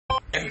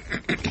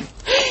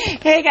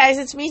Hey guys,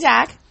 it's me,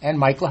 Doc. And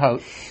Mike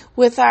Lahote.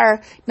 With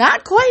our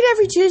not quite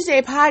every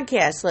Tuesday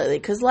podcast lately,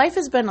 because life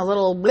has been a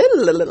little blah,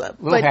 blah, blah, blah.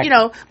 But hectic.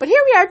 But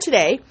here we are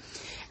today,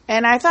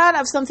 and I thought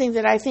of something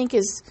that I think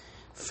is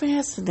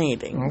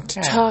fascinating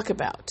to talk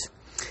about.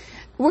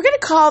 We're going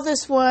to call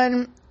this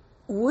one,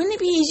 wouldn't it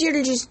be easier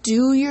to just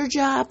do your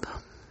job?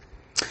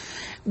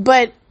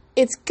 But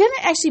it's going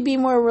to actually be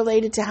more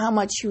related to how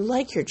much you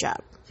like your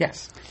job.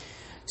 Yes.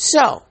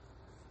 So,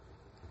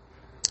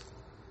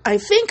 I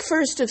think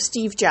first of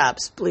Steve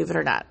Jobs, believe it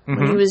or not,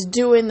 when he was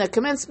doing the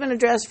commencement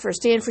address for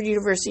Stanford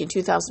University in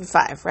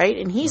 2005, right?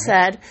 And he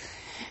said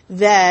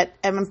that,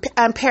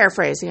 I'm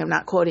paraphrasing, I'm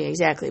not quoting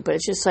exactly, but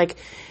it's just like,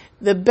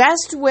 the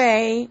best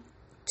way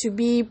to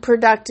be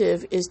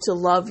productive is to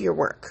love your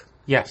work.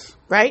 Yes.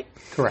 Right?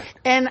 Correct.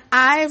 And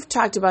I've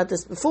talked about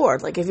this before.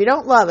 Like, if you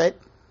don't love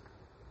it,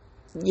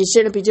 you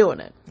shouldn't be doing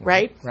it,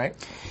 right? Right.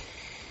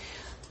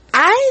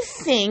 I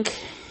think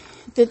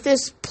that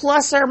this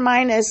plus or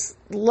minus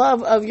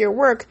love of your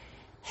work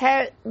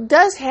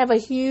does have a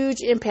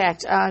huge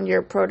impact on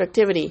your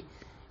productivity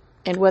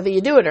and whether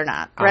you do it or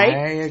not, right?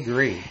 I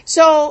agree.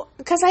 So,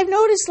 because I've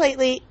noticed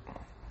lately,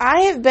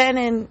 I have been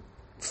in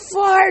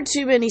far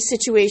too many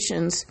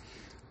situations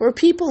where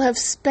people have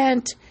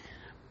spent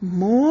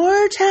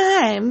more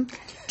time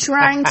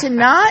trying to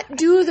not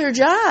do their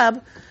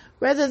job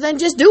rather than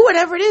just do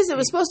whatever it is that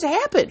was supposed to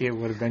happen. It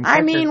would have been quicker.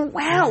 I mean,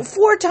 wow,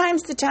 4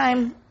 times the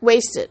time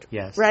wasted.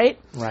 Yes. Right?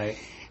 Right.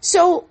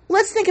 So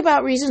let's think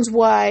about reasons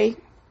why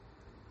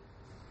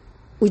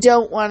we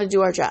don't want to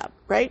do our job,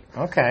 right?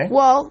 Okay.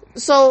 Well,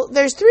 so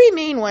there's 3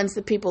 main ones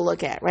that people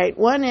look at, right?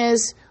 One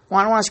is,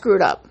 well, I don't want to screw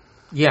it up.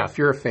 Yeah,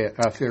 fear of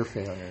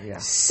failure, yeah.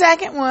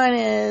 Second one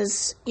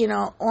is,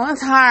 well,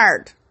 it's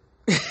hard.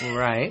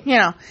 Right.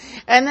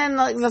 And then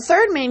the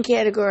third main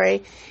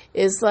category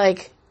is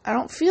like, I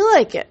don't feel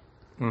like it.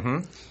 Mm-hmm.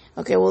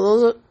 Okay,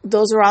 well,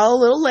 those are all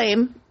a little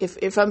lame,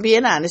 if I'm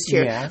being honest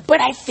here. Yeah.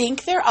 But I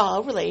think they're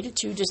all related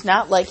to just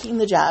not liking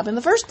the job in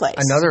the first place.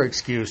 Another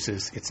excuse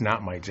is, it's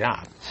not my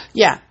job.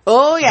 Yeah.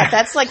 Oh, yeah,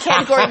 that's like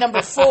category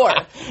number 4.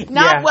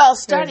 Not well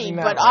studied,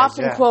 but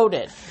often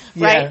quoted.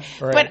 Right?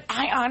 Yeah, right? But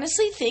I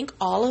honestly think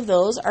all of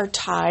those are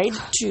tied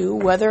to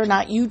whether or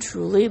not you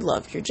truly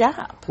love your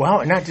job.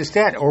 Well, not just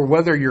that, or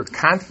whether you're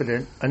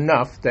confident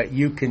enough that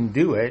you can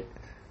do it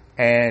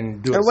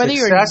and do it successfully. Or whether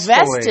you're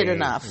invested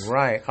enough.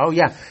 Right. Oh,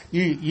 yeah.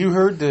 You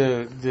heard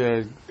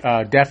the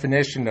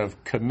definition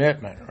of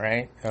commitment,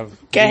 right? Go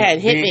ahead,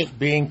 hit me.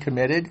 Being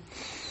committed.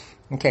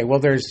 Okay, well,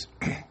 there's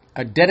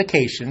a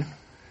dedication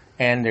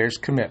and there's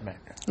commitment.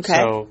 Okay.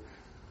 So,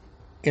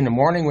 in the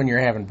morning when you're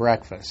having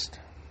breakfast,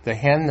 the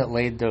hen that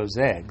laid those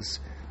eggs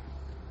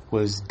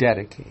was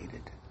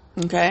dedicated.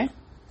 Okay.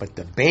 But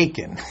the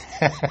bacon...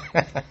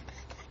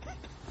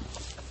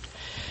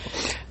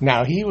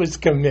 Now, he was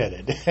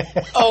committed.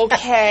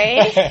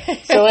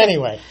 Okay. So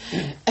anyway.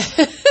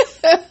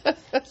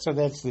 So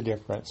that's the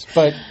difference.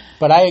 But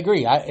I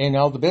agree. In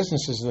all the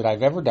businesses that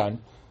I've ever done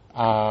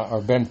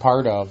or been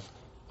part of,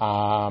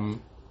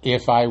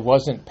 if I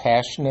wasn't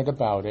passionate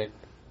about it,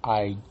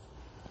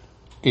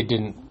 it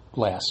didn't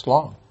last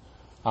long.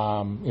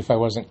 If I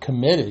wasn't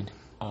committed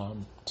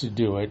to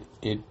do it,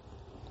 it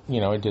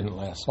didn't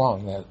last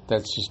long.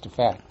 That's just a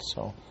fact.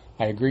 So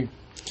I agree.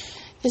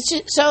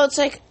 It's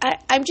like,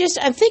 I'm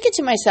thinking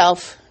to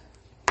myself,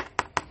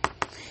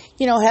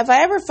 have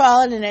I ever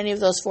fallen in any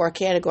of those 4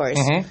 categories?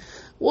 Mm-hmm.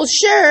 Well,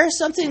 sure,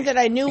 something that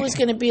I knew was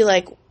going to be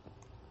like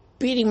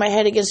beating my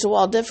head against a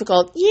wall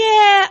difficult.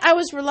 Yeah, I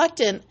was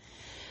reluctant.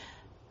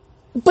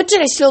 But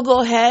did I still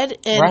go ahead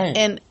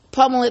and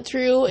pummel it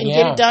through and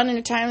get it done in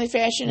a timely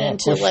fashion and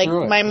to like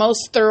my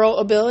most thorough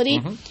ability?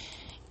 Mm-hmm.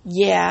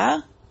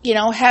 Yeah.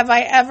 Have I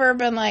ever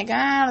been like,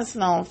 this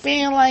don't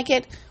feel like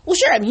it? Well,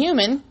 sure, I'm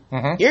human.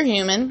 Mm-hmm. You're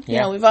human.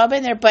 Yeah. We've all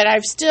been there. But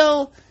I've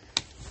still,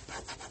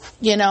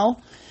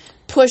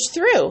 pushed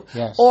through.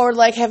 Yes. Or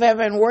like, have I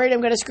been worried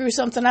I'm going to screw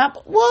something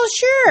up? Well,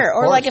 sure.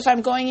 Or like if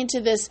I'm going into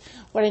this,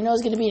 what I know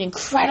is going to be an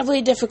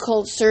incredibly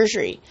difficult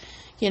surgery,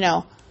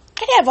 I'd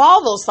have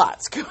all those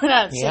thoughts going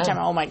on at the same time.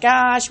 Oh, my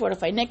gosh, what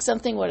if I nick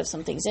something? What if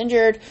something's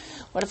injured?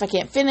 What if I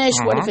can't finish?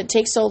 What if it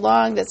takes so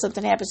long that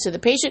something happens to the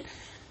patient?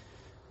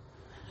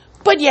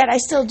 But yet I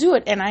still do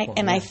it, and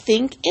I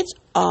think it's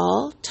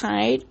all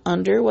tied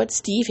under what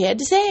Steve had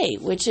to say,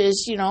 which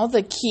is,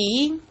 the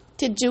key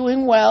to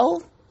doing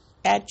well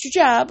at your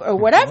job or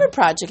whatever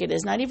project it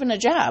is, not even a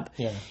job,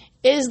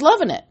 is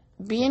loving it,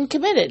 being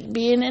committed,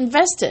 being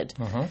invested,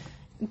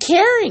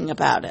 caring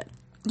about it.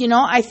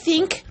 I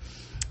think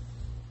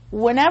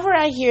whenever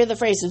I hear the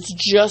phrase, it's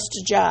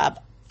just a job,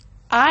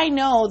 I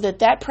know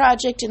that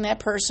project and that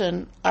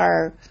person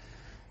are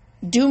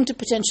doomed to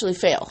potentially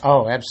fail.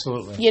 Oh,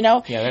 absolutely. Yeah,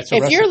 that's a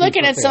if you're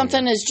looking at failure.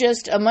 something as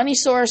just a money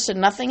source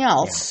and nothing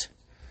else,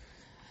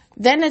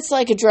 then it's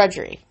like a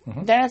drudgery.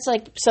 Mm-hmm. Then it's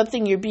like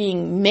something you're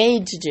being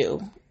made to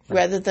do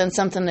rather than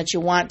something that you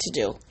want to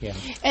do. Yeah.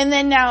 And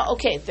then now,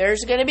 okay,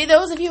 there's going to be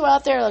those of you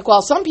out there like,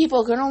 well, some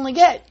people can only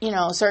get,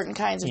 certain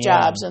kinds of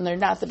jobs and they're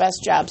not the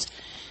best jobs.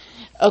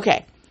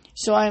 Okay.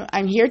 So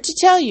I'm here to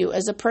tell you,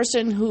 as a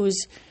person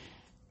who's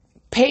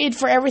paid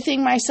for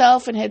everything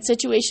myself and had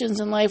situations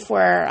in life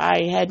where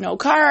I had no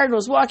card,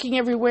 was walking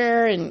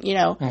everywhere, and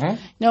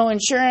no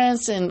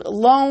insurance and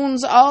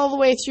loans all the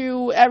way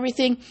through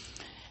everything.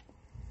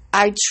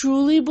 I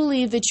truly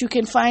believe that you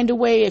can find a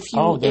way if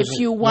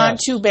you want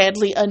to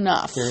badly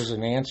enough. There's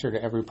an answer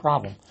to every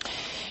problem.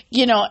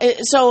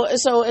 So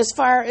as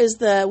far as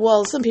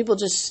some people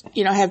just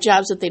have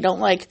jobs that they don't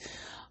like.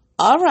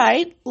 All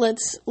right,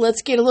 let's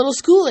get a little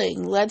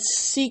schooling. Let's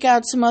seek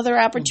out some other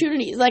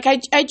opportunities. Like I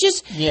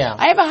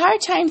have a hard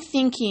time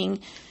thinking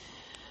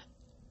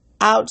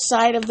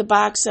outside of the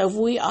box of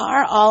we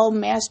are all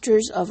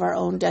masters of our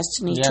own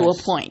destiny to a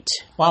point.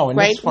 Wow, and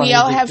right? We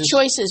all have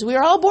choices. We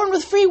are all born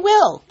with free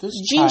will.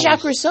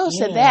 Jean-Jacques Rousseau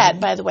said that,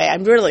 by the way.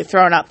 I'm really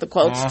throwing out the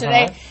quotes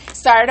today.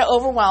 Sorry to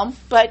overwhelm,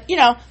 but,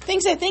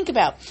 things I think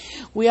about.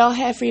 We all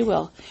have free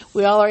will.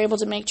 We all are able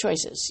to make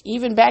choices.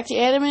 Even back to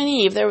Adam and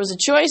Eve, there was a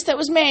choice that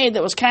was made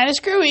that was kind of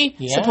screwy,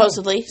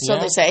 supposedly, so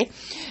they say.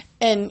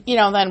 And,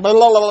 then blah,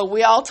 blah, blah,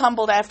 we all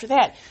tumbled after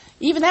that.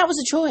 Even that was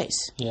a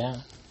choice. Yeah.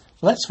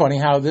 Well, that's funny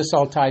how this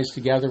all ties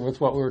together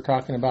with what we were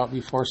talking about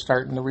before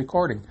starting the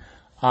recording.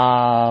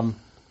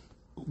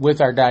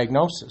 With our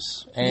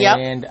diagnosis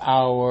and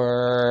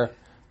our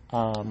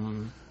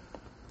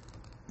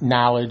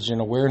knowledge and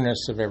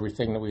awareness of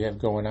everything that we have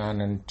going on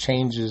and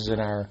changes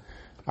in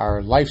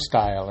our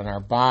lifestyle and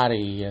our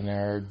body and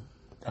our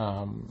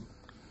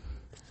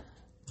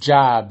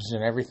jobs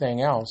and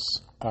everything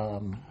else,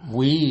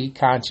 we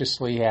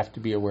consciously have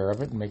to be aware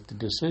of it and make the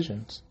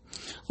decisions.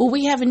 Well,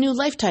 we have a new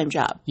lifetime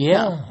job.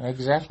 Yeah,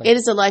 exactly. It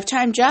is a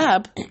lifetime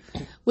job,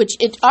 which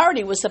it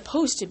already was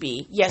supposed to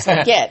be. Yes,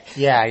 I get.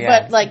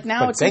 Yeah. But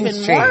now it's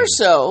even more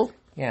so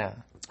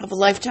of a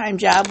lifetime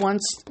job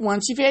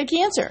once you've had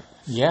cancer.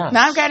 Yeah.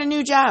 Now I've got a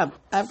new job.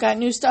 I've got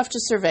new stuff to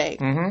survey.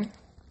 Mm-hmm.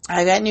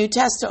 I've got new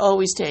tests to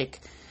always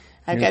take.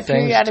 I've got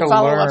periodic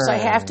follow-ups I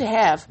have to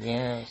have.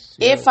 Yes.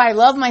 If I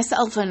love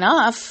myself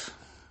enough,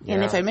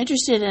 and if I'm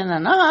interested in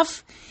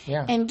enough,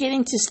 and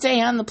getting to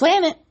stay on the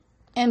planet,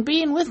 and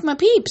being with my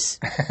peeps.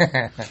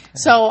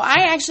 So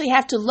I actually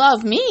have to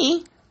love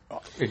me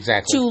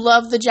to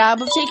love the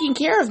job of taking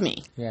care of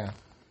me. Yeah,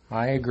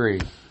 I agree.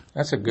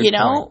 That's a good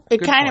point.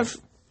 It kind of,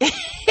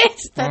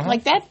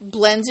 like that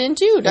blends in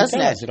too,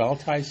 doesn't it? It all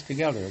ties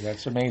together.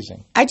 That's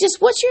amazing.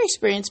 What's your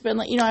experience been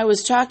like? I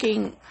was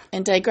talking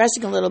and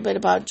digressing a little bit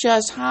about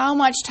just how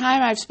much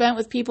time I've spent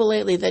with people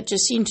lately that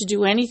just seem to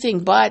do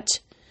anything but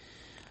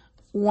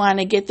want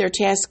to get their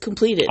tasks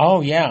completed.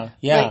 Oh, yeah.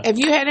 Like, have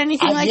you had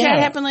anything like that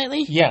happen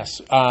lately? Yes.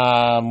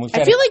 I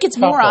feel like it's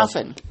more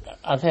often.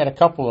 I've had a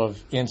couple of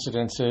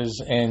incidences,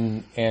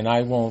 and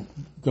I won't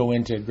go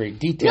into great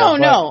detail.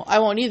 No, I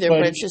won't either,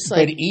 but it's just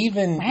like... But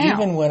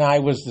even when I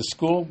was the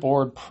school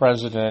board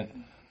president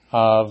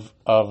of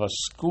a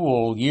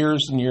school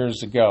years and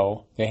years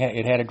ago,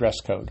 it had a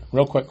dress code.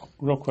 Real quick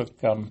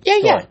story.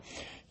 Yeah.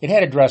 It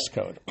had a dress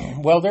code.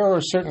 Well, there were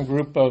a certain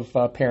group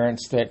of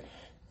parents that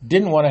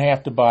didn't want to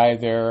have to buy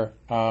their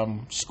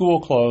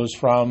school clothes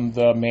from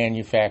the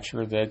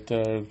manufacturer that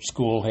the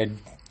school had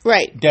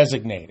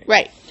designated.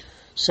 Right.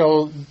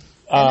 So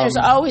there's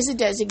always a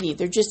designee.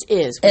 There just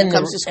is when it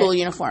comes to school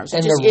uniforms.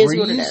 It just is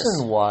what it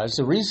is.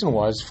 The reason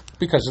was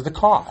because of the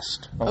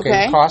cost.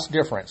 Okay. The cost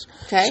difference.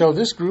 Okay. So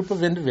this group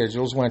of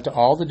individuals went to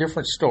all the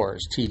different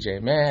stores,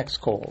 TJ Maxx,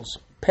 Kohl's,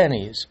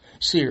 Penny's,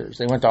 Sears.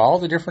 They went to all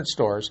the different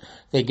stores.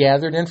 They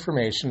gathered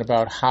information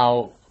about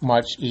how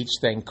much each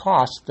thing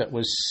cost that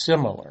was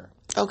similar.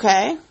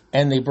 Okay.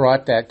 And they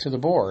brought that to the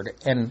board.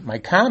 And my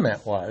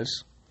comment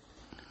was,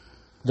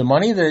 the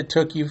money that it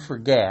took you for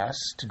gas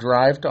to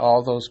drive to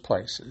all those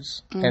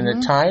places, and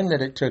the time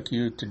that it took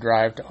you to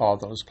drive to all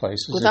those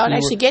places, without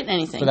actually getting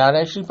anything, without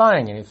actually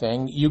buying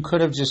anything, you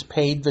could have just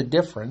paid the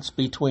difference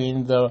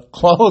between the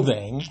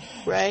clothing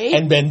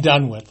and been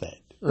done with it.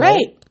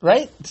 Right?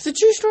 It's a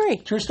true story.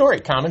 True story.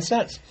 Common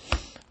sense.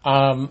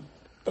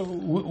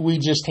 We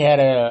just had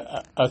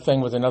a thing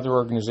with another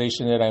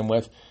organization that I'm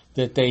with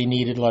that they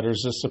needed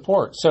letters of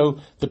support. So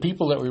the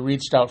people that we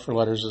reached out for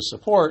letters of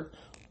support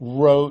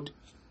wrote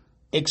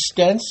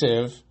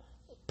extensive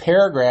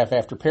paragraph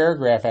after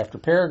paragraph after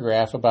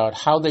paragraph about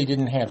how they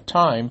didn't have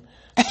time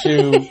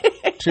to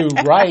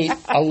write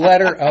a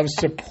letter of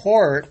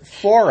support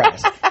for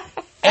us.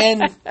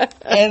 And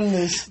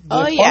the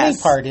funny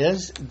part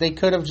is they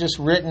could have just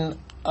written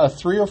a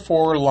 3 or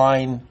 4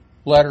 line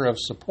letter of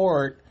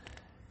support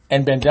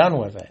and been done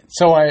with it.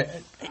 So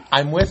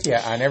I'm with you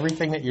on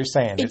everything that you're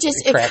saying.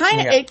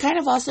 It kind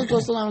of also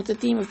goes along with the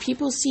theme of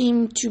people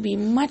seem to be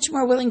much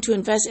more willing to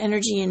invest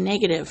energy in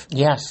negative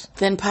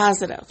than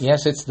positive.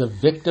 Yes, it's the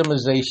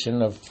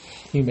victimization of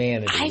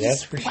humanity.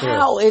 That's for sure.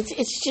 Wow,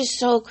 it's just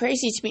so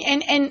crazy to me.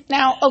 And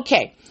now,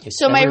 okay,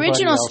 so my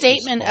original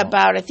statement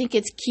about I think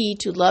it's key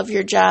to love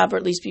your job or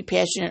at least be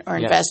passionate or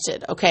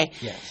invested. Okay.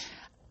 Yes.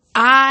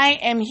 I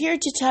am here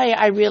to tell you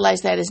I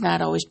realize that is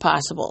not always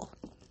possible.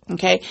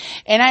 Okay?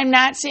 And I'm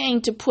not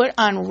saying to put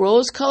on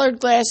rose-colored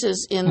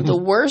glasses in the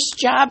worst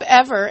job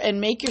ever and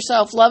make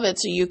yourself love it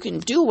so you can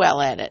do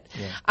well at it.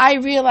 Yeah. I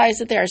realize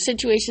that there are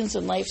situations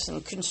in life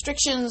and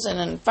constrictions and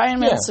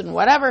environments and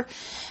whatever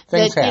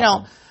Things that,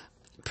 happen.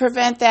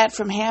 prevent that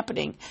from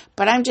happening.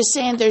 But I'm just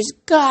saying there's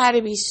got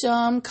to be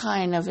some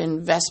kind of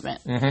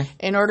investment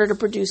in order to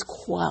produce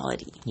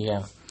quality.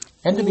 Yeah.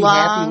 And to be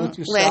happy with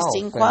yourself.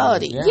 Long-lasting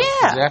quality.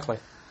 Yeah. Exactly.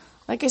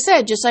 Like I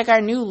said, just like our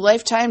new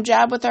lifetime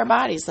job with our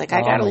bodies. Like,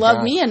 I got to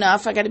love me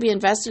enough. I got to be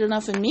invested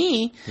enough in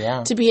me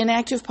to be an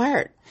active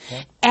part.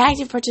 Yeah.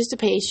 Active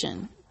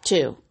participation,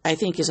 too, I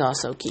think is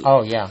also key.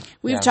 Oh, yeah.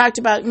 We've talked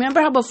about,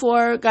 remember how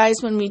before, guys,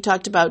 when we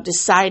talked about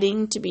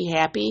deciding to be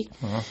happy?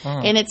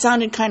 And it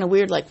sounded kind of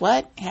weird, like,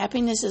 what?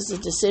 Happiness is a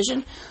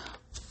decision?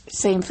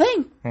 Same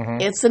thing.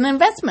 It's an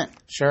investment.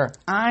 Sure.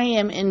 I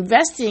am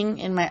investing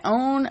in my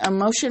own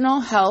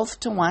emotional health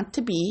to want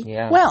to be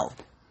well.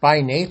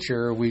 By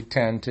nature, we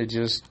tend to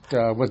just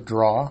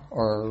withdraw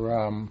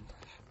or,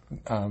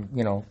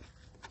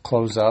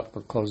 close up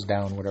or close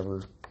down,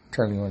 whatever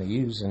term you want to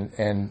use.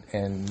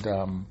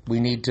 And we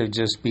need to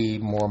just be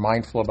more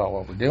mindful about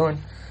what we're doing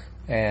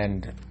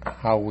and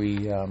how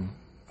we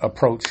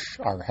approach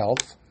our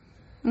health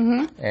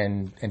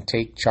and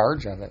take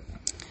charge of it.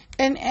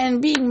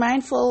 And being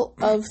mindful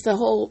of the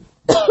whole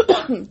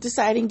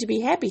deciding to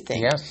be happy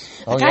thing.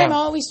 Yes. I'm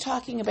always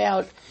talking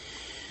about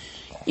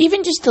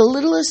even just the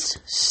littlest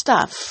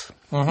stuff,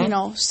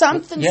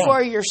 something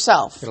for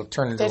yourself It'll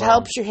turn it that around.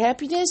 helps your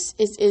happiness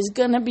is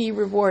going to be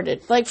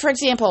rewarded. Like, for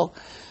example,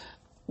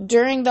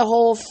 during the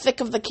whole thick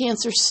of the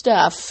cancer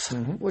stuff,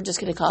 we're just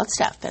going to call it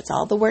stuff. That's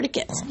all the word it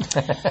gets.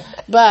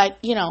 But,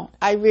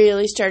 I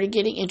really started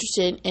getting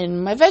interested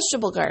in my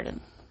vegetable garden.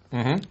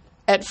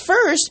 At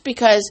first,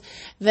 because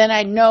then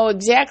I'd know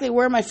exactly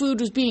where my food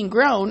was being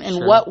grown and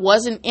what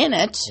wasn't in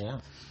it,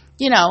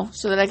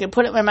 so that I could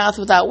put it in my mouth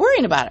without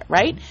worrying about it,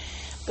 right?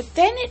 But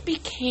then it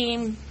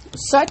became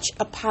such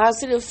a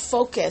positive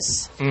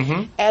focus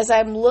as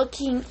I'm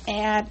looking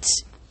at,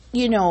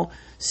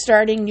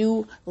 starting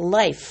new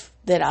life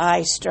that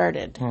I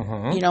started,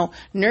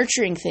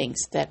 nurturing things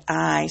that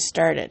I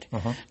started,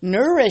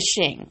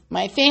 nourishing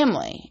my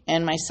family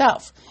and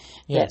myself.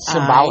 Yeah,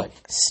 symbolic. I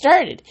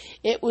started.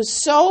 It was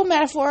so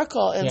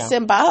metaphorical and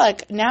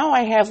symbolic. Now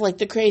I have like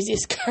the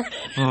craziest garden.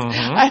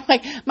 I'm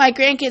like, my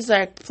grandkids are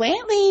like,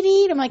 plant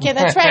lady. And I'm like, yeah,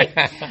 that's right.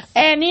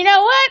 And you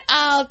know what?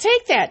 I'll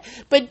take that.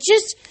 But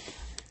just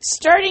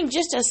starting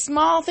just a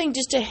small thing,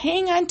 just to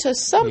hang on to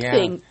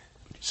something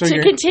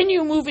to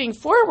continue moving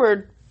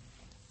forward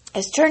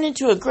has turned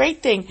into a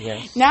great thing.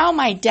 Yes. Now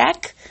my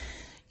deck,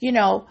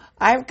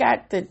 I've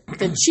got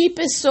the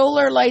cheapest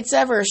solar lights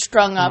ever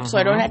strung up, so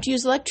I don't have to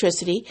use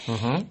electricity.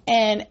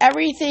 And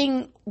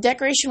everything,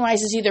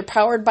 decoration-wise, is either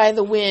powered by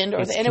the wind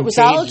and it was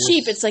all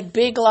cheap. It's like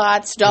Big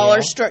Lots,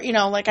 dollar store,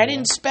 I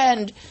didn't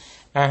spend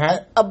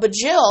a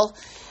bajill.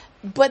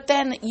 But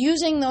then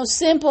using those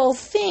simple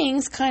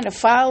things kind of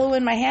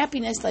following my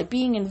happiness, like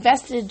being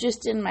invested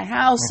just in my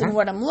house and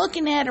what I'm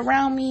looking at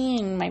around me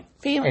and my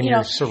family, and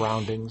your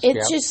surroundings.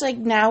 It's just like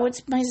now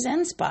it's my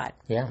Zen spot.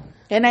 Yeah.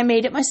 And I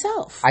made it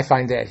myself. I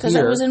find that here. Because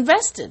I was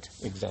invested.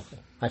 Exactly.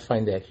 I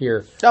find that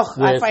here.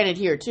 I find it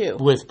here too.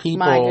 With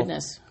people. My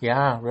goodness.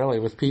 Yeah, really.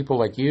 With people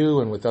like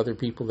you and with other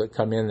people that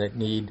come in that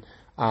need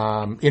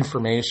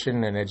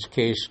information and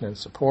education and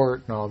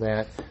support and all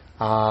that.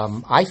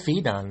 I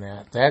feed on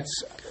that.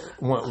 That's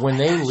when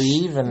they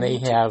leave and they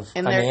have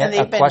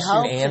a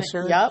question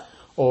answered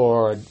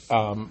or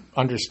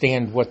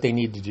understand what they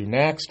need to do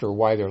next or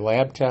why their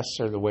lab tests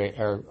are the way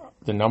or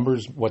the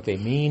numbers, what they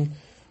mean.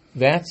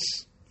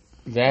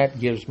 That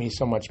gives me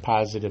so much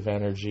positive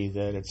energy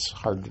that it's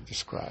hard to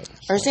describe.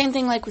 Or same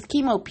thing like with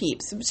Chemo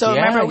Peeps. So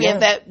remember we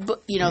have that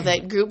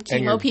that group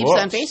Chemo Peeps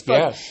on Facebook.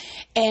 Yes.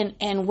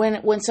 And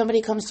when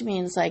somebody comes to me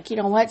and is like, you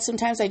know what,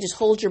 sometimes I just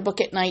hold your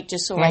book at night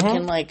just so I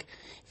can like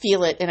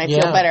feel it and I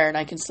feel better and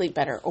I can sleep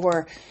better.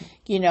 Or,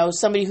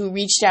 somebody who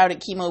reached out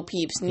at Chemo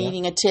Peeps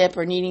needing a tip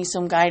or needing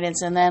some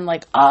guidance and then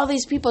like all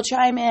these people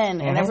chime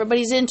in and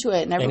everybody's into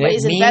it and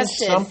everybody's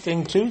invested. Means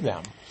something to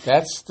them.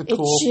 That's the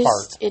cool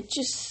part. It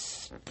just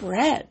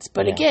spreads.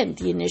 But again,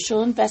 the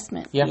initial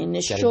investment, the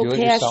initial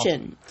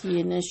passion, the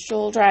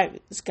initial drive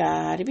has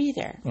got to be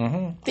there.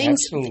 Things,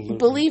 absolutely.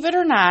 Believe it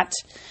or not,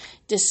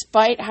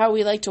 despite how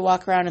we like to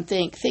walk around and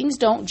think, things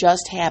don't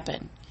just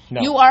happen.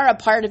 No. You are a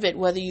part of it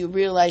whether you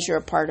realize you're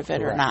a part of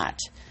it or not.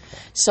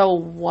 So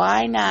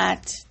why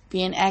not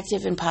be an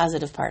active and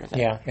positive part of it?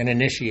 Yeah, and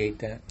initiate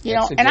that.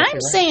 And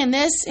I'm saying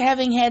this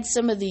having had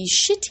some of the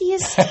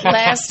shittiest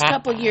last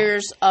couple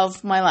years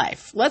of my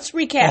life. Let's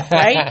recap,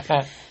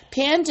 right?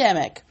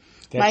 Pandemic.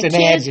 That's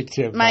an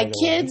adjective. My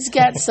kids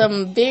got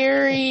some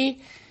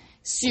very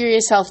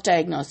serious health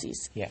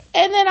diagnoses. Yeah.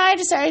 And then I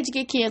decided to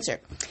get cancer.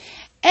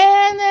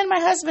 And then my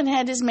husband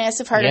had his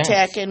massive heart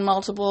attack and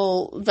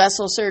multiple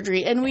vessel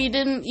surgery. And we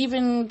didn't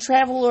even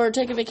travel or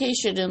take a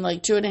vacation in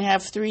like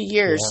 2.5, 3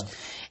 years. Yeah.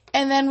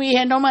 And then we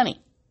had no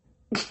money.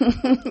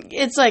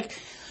 It's like,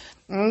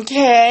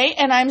 Okay,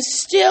 and I'm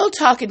still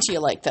talking to you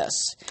like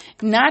this.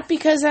 Not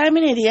because I'm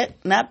an idiot,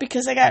 not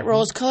because I got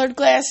rose-colored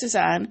glasses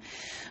on,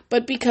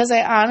 but because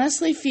I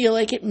honestly feel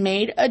like it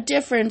made a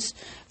difference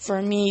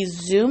for me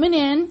zooming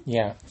in,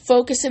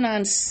 focusing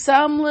on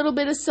some little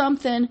bit of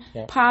something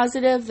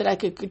positive that I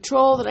could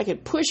control, that I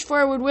could push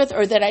forward with,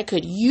 or that I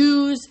could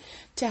use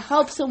to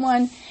help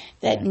someone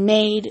that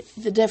made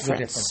the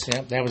difference.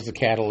 That was the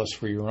catalyst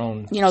for your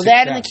own success.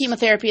 That and the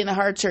chemotherapy and the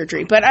heart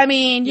surgery. But I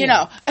mean, you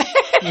know,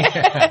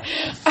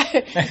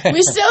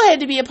 we still had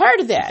to be a part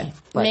of that,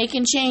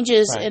 making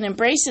changes and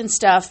embracing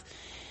stuff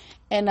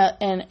and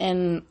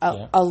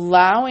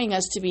allowing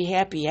us to be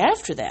happy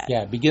after that.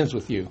 Yeah, it begins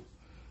with you.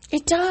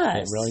 It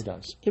does. It really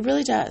does. It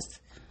really does.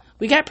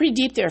 We got pretty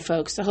deep there,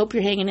 folks. I hope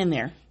you're hanging in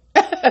there.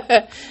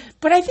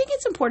 But I think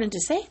it's important to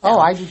say that. Oh,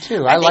 I do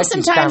too. I like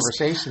these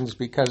conversations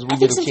because we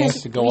get a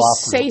chance to go off.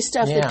 Say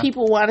stuff that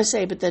people want to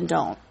say but then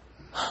don't.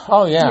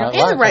 Oh, yeah.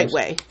 In the right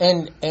way.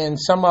 And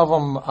some of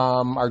them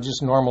are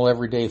just normal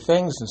everyday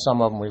things, and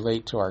some of them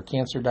relate to our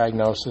cancer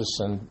diagnosis,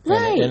 and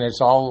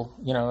it's all,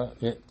 you know,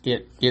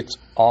 it's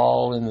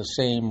all in the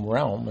same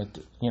realm,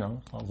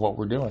 of what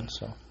we're doing.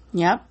 So.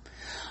 Yep.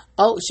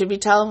 Oh, should we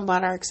tell them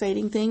about our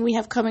exciting thing we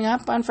have coming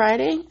up on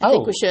Friday? I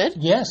think we should.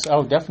 Yes.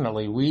 Oh,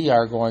 definitely. We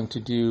are going to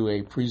do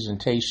a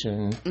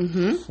presentation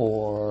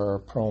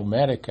for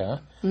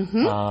ProMedica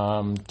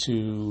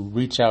to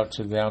reach out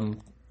to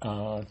them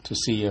to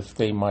see if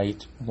they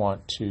might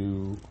want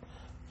to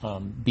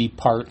be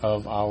part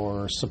of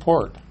our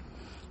support.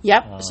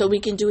 Yep. So we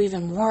can do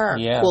even more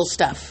cool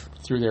stuff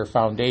through their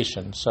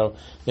foundation. So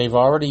they've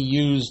already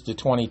used the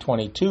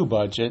 2022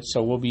 budget,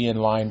 so we'll be in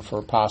line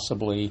for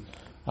possibly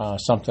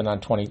something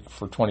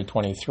for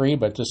 2023,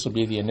 but this will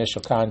be the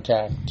initial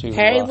contact to.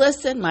 Hey,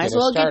 listen, might as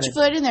well get your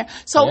foot in there.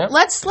 So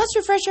let's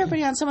refresh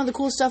everybody on some of the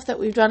cool stuff that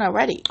we've done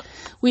already.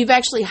 We've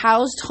actually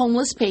housed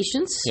homeless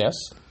patients. Yes.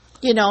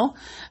 You know,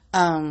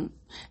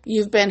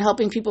 you've been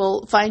helping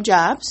people find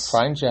jobs.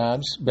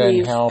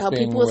 We've helped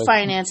people with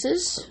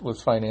finances.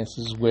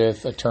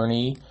 With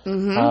attorney,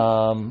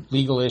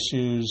 legal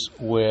issues,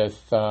 with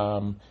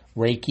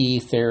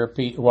Reiki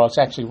therapy. Well, it's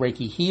actually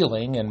Reiki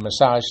healing and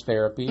massage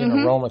therapy and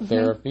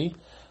aromatherapy.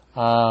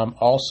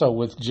 Also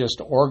with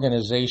just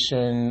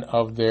organization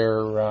of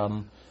their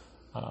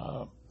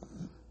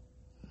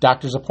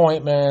doctor's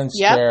appointments,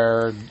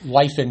 their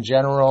life in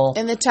general.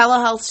 And the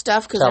telehealth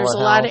stuff, because there's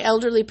a lot of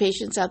elderly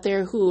patients out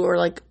there who are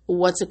like,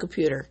 what's a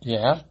computer?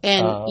 Yeah.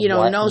 And,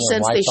 no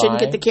sense Wi-Fi. They shouldn't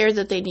get the care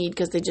that they need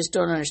because they just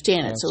don't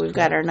understand it. So we've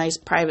got our nice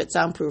private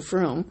soundproof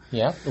room.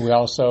 Yeah. We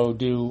also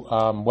do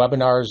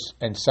webinars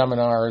and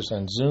seminars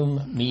and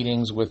Zoom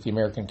meetings with the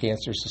American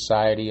Cancer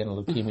Society and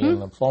Leukemia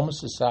and Lymphoma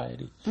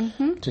Society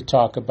to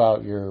talk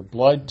about your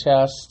blood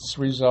tests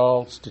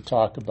results, to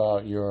talk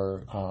about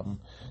your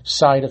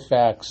side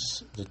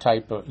effects, the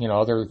type of,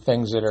 other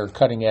things that are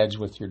cutting edge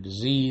with your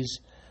disease.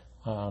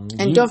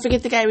 And don't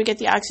forget the guy we get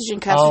the oxygen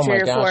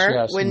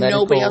concentrator when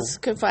nobody else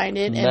could find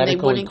it and they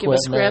wouldn't give a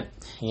script.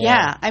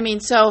 Yeah. I mean,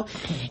 so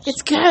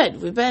it's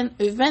good. We've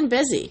been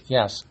busy.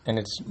 Yes, and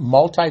it's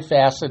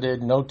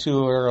multifaceted. No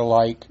two are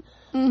alike.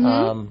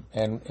 And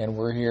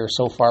we're here.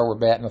 So far, we're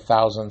batting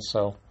 1,000.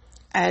 So.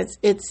 It's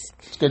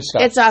good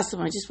stuff. It's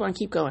awesome. I just want to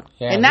keep going.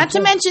 Yeah, and not to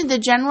mention the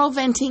general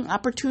venting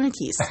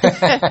opportunities.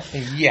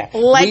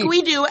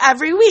 We do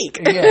every week.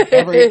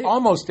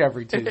 Almost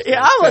every Tuesday.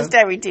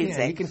 Every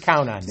Tuesday. Yeah, you can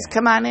count on that. Just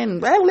come on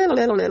in. All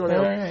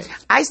right.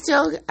 I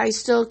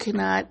still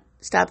cannot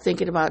stop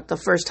thinking about the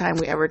first time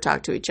we ever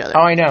talked to each other.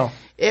 Oh, I know.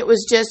 It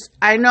was just,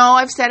 I know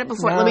I've said it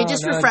before. Let me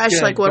just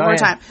refresh one more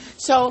time.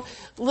 So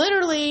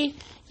literally,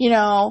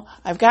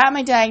 I've got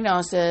my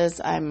diagnosis.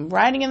 I'm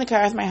riding in the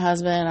car with my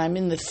husband. I'm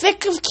in the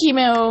thick of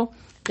chemo.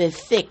 The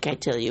thick, I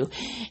tell you.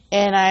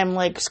 And I'm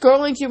like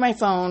scrolling through my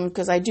phone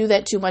because I do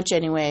that too much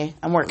anyway.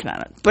 I'm working on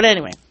it. But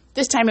anyway,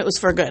 this time it was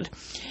for good.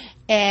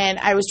 And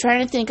I was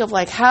trying to think of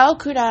how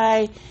could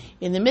I,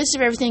 in the midst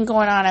of everything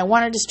going on, I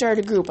wanted to start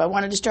a group. I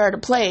wanted to start a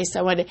place.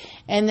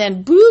 And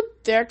then boop,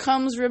 there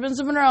comes Ribbons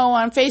of Monroe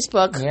on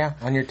Facebook. Yeah,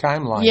 on your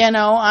timeline.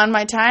 On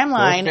my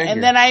timeline.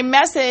 And then I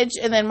messaged,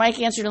 and then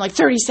Mike answered in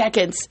 30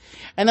 seconds.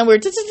 And then we were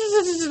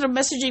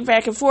messaging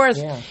back and forth.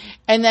 Yeah.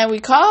 And then we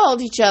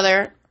called each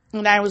other,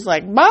 and I was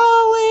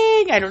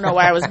bawling. I don't know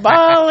why I was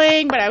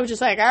bawling, but I was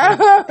just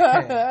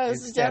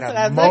this is just what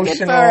I was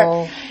looking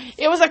for.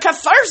 It was a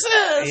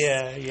catharsis.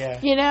 Yeah.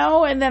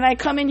 And then I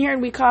come in here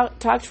and we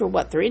talked for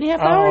 3.5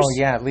 hours? Oh,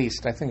 yeah, at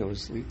least. I think it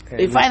was. We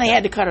finally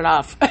had to cut it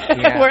off.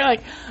 Yeah. We're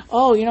like,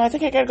 I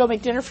think I got to go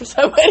make dinner for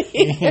somebody.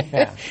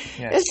 Yeah.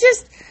 It's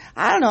just,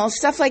 I don't know,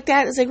 stuff like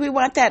that. It's we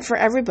want that for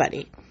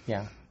everybody.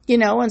 Yeah.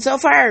 And so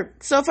far,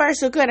 so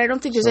good. I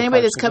don't think there's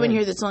anybody that's come in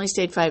here that's only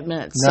stayed 5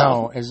 minutes.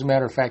 No, as a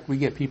matter of fact, we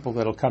get people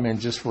that'll come in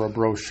just for a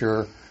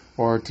brochure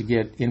or to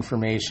get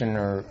information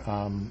or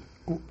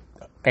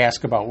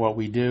ask about what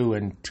we do,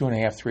 and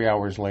 2.5, 3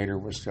 hours later,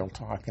 we're still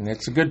talking.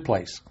 It's a good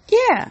place.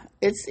 Yeah,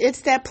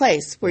 it's that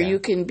place where you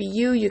can be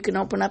you can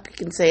open up, you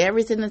can say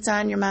everything that's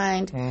on your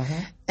mind,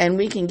 and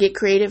we can get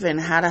creative in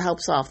how to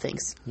help solve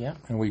things. Yeah,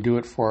 and we do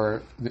it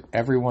for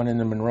everyone in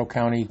the Monroe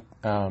County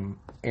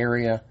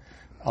area,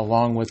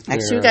 along with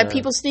actually, we got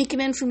people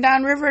sneaking in from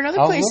downriver and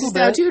other places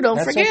now too.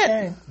 Don't forget.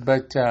 Okay.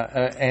 But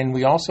and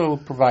we also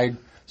provide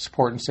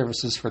support and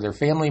services for their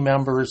family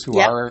members who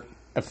are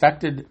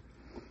affected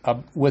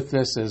with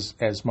this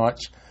as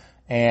much.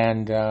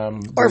 And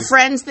or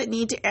friends that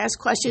need to ask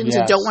questions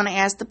and don't want to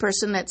ask the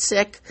person that's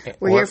sick.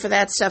 We're here for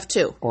that stuff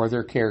too. Or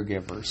their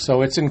caregivers.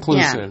 So it's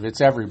inclusive.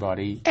 It's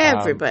everybody.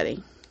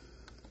 Everybody.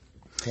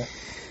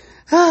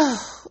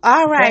 Oh,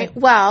 all right. Okay.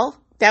 Well,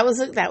 that was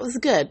good. That was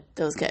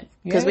good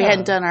because we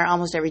hadn't done our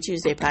almost every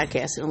Tuesday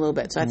podcast in a little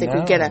bit. So I think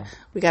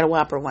we got a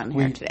whopper one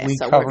here today. We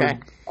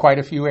covered quite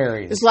a few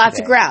areas. There's lots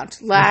of ground.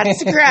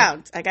 Lots of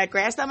ground. I got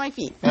grass on my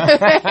feet.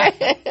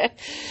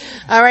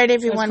 All right,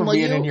 everyone. That's from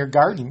being in your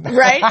garden.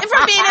 Right?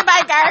 From being in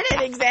my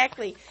garden,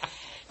 exactly.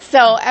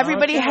 So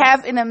everybody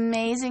have an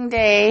amazing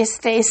day.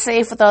 Stay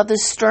safe with all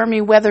this stormy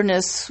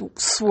weatherness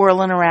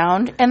swirling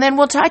around. And then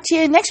we'll talk to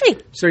you next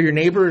week. So your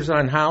neighbors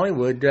on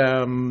Hollywood,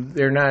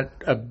 they're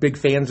not big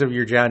fans of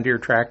your John Deere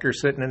tractor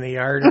sitting in the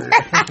yard? Or,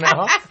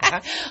 no?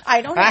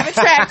 I don't have a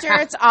tractor.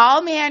 It's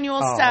all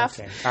manual stuff.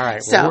 Okay. All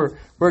right. Well,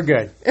 we're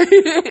good.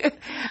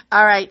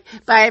 All right.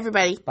 Bye,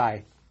 everybody.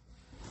 Bye.